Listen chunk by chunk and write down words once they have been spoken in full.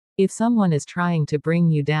If someone is trying to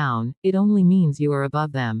bring you down, it only means you are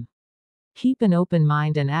above them. Keep an open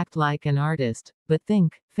mind and act like an artist, but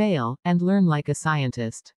think, fail, and learn like a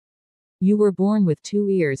scientist. You were born with 2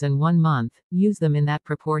 ears and 1 month, use them in that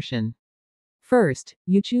proportion. First,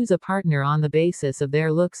 you choose a partner on the basis of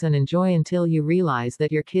their looks and enjoy until you realize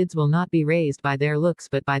that your kids will not be raised by their looks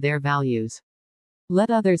but by their values.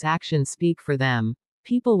 Let others' actions speak for them.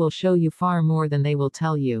 People will show you far more than they will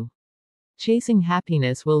tell you. Chasing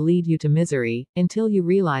happiness will lead you to misery, until you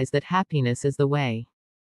realize that happiness is the way.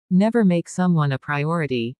 Never make someone a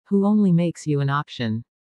priority, who only makes you an option.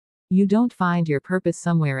 You don't find your purpose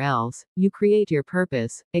somewhere else, you create your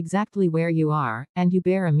purpose, exactly where you are, and you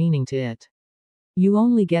bear a meaning to it. You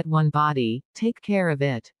only get one body, take care of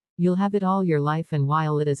it. You'll have it all your life, and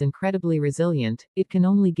while it is incredibly resilient, it can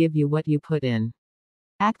only give you what you put in.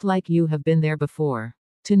 Act like you have been there before.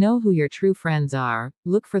 To know who your true friends are,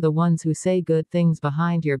 look for the ones who say good things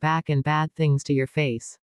behind your back and bad things to your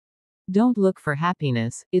face. Don't look for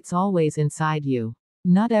happiness, it's always inside you.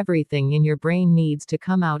 Not everything in your brain needs to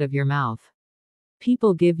come out of your mouth.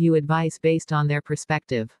 People give you advice based on their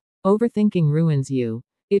perspective. Overthinking ruins you.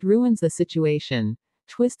 It ruins the situation,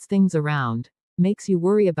 twists things around, makes you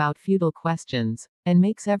worry about futile questions, and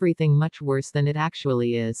makes everything much worse than it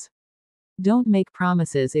actually is. Don't make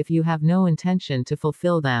promises if you have no intention to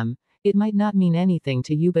fulfill them. It might not mean anything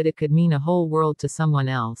to you, but it could mean a whole world to someone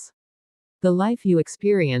else. The life you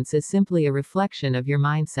experience is simply a reflection of your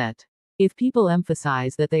mindset. If people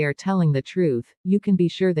emphasize that they are telling the truth, you can be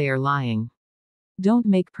sure they are lying. Don't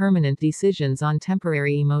make permanent decisions on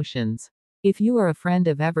temporary emotions. If you are a friend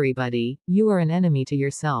of everybody, you are an enemy to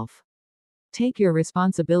yourself. Take your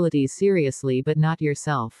responsibilities seriously, but not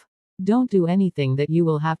yourself. Don't do anything that you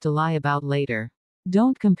will have to lie about later.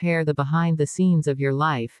 Don't compare the behind the scenes of your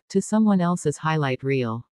life to someone else's highlight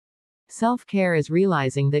reel. Self-care is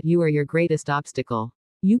realizing that you are your greatest obstacle.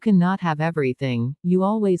 You cannot have everything, you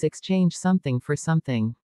always exchange something for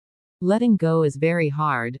something. Letting go is very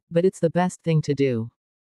hard, but it's the best thing to do.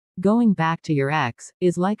 Going back to your ex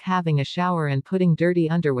is like having a shower and putting dirty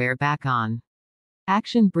underwear back on.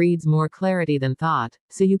 Action breeds more clarity than thought,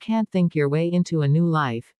 so you can't think your way into a new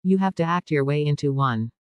life, you have to act your way into one.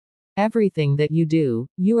 Everything that you do,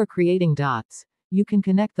 you are creating dots. You can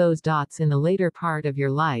connect those dots in the later part of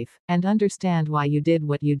your life, and understand why you did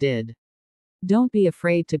what you did. Don't be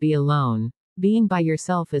afraid to be alone. Being by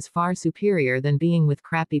yourself is far superior than being with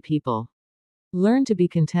crappy people. Learn to be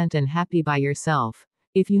content and happy by yourself.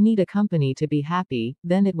 If you need a company to be happy,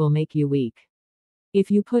 then it will make you weak. If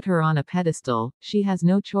you put her on a pedestal, she has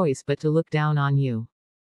no choice but to look down on you.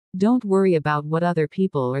 Don't worry about what other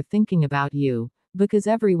people are thinking about you, because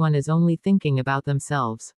everyone is only thinking about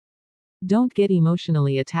themselves. Don't get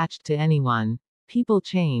emotionally attached to anyone. People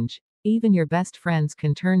change. Even your best friends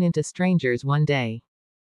can turn into strangers one day.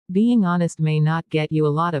 Being honest may not get you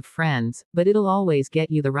a lot of friends, but it'll always get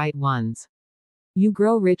you the right ones. You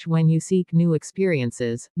grow rich when you seek new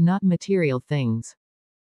experiences, not material things.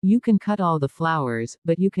 You can cut all the flowers,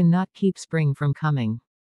 but you cannot keep spring from coming.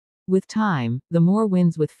 With time, the more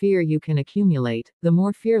wins with fear you can accumulate, the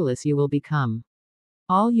more fearless you will become.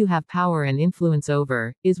 All you have power and influence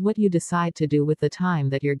over is what you decide to do with the time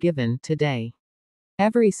that you're given today.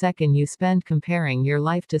 Every second you spend comparing your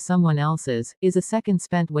life to someone else's is a second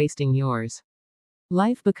spent wasting yours.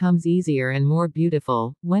 Life becomes easier and more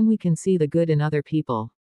beautiful when we can see the good in other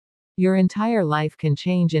people. Your entire life can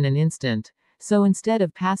change in an instant, so instead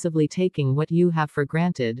of passively taking what you have for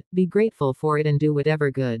granted, be grateful for it and do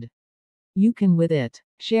whatever good you can with it.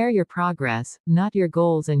 Share your progress, not your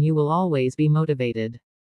goals, and you will always be motivated.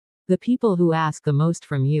 The people who ask the most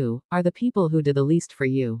from you are the people who do the least for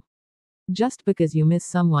you. Just because you miss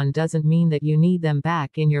someone doesn't mean that you need them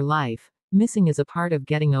back in your life. Missing is a part of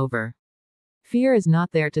getting over. Fear is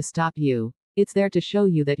not there to stop you, it's there to show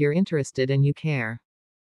you that you're interested and you care.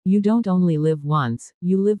 You don't only live once,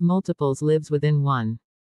 you live multiples lives within one.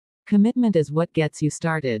 Commitment is what gets you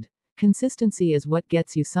started. Consistency is what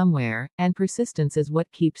gets you somewhere, and persistence is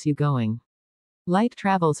what keeps you going. Light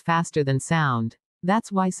travels faster than sound.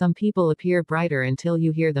 That's why some people appear brighter until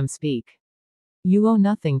you hear them speak. You owe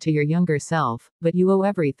nothing to your younger self, but you owe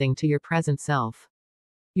everything to your present self.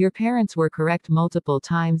 Your parents were correct multiple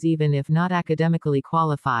times, even if not academically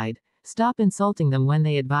qualified. Stop insulting them when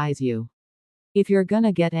they advise you. If you're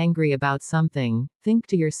gonna get angry about something, think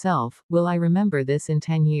to yourself, will I remember this in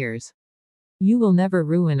 10 years? You will never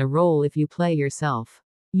ruin a role if you play yourself.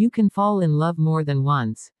 You can fall in love more than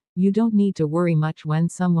once. You don't need to worry much when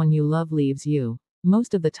someone you love leaves you.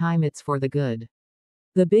 Most of the time it's for the good.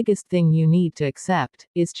 The biggest thing you need to accept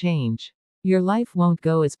is change. Your life won't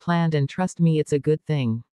go as planned, and trust me, it's a good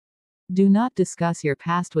thing. Do not discuss your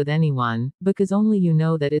past with anyone, because only you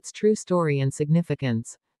know that its true story and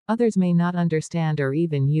significance. Others may not understand or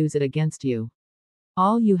even use it against you.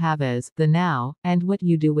 All you have is the now, and what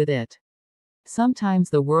you do with it. Sometimes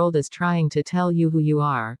the world is trying to tell you who you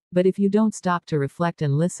are, but if you don't stop to reflect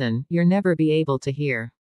and listen, you'll never be able to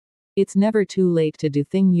hear. It's never too late to do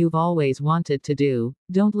thing you've always wanted to do.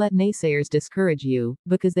 Don't let naysayers discourage you,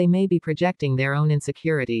 because they may be projecting their own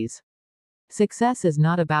insecurities. Success is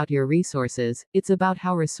not about your resources, it's about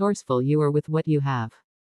how resourceful you are with what you have.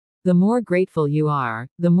 The more grateful you are,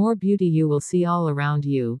 the more beauty you will see all around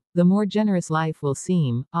you, the more generous life will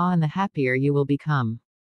seem, and the happier you will become.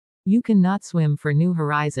 You cannot swim for new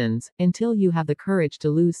horizons until you have the courage to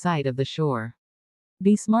lose sight of the shore.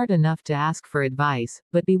 Be smart enough to ask for advice,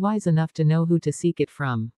 but be wise enough to know who to seek it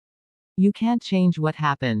from. You can't change what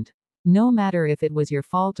happened. No matter if it was your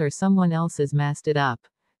fault or someone else's messed it up.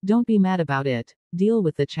 Don't be mad about it, deal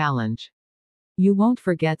with the challenge. You won't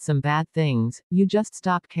forget some bad things, you just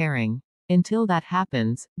stop caring. Until that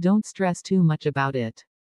happens, don't stress too much about it.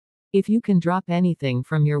 If you can drop anything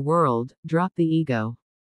from your world, drop the ego.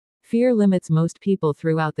 Fear limits most people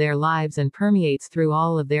throughout their lives and permeates through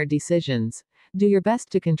all of their decisions. Do your best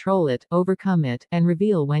to control it, overcome it, and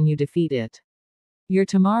reveal when you defeat it. Your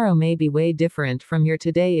tomorrow may be way different from your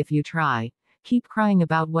today if you try. Keep crying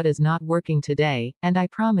about what is not working today, and I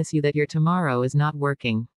promise you that your tomorrow is not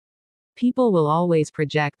working. People will always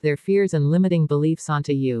project their fears and limiting beliefs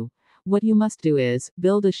onto you. What you must do is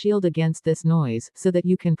build a shield against this noise so that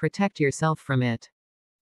you can protect yourself from it.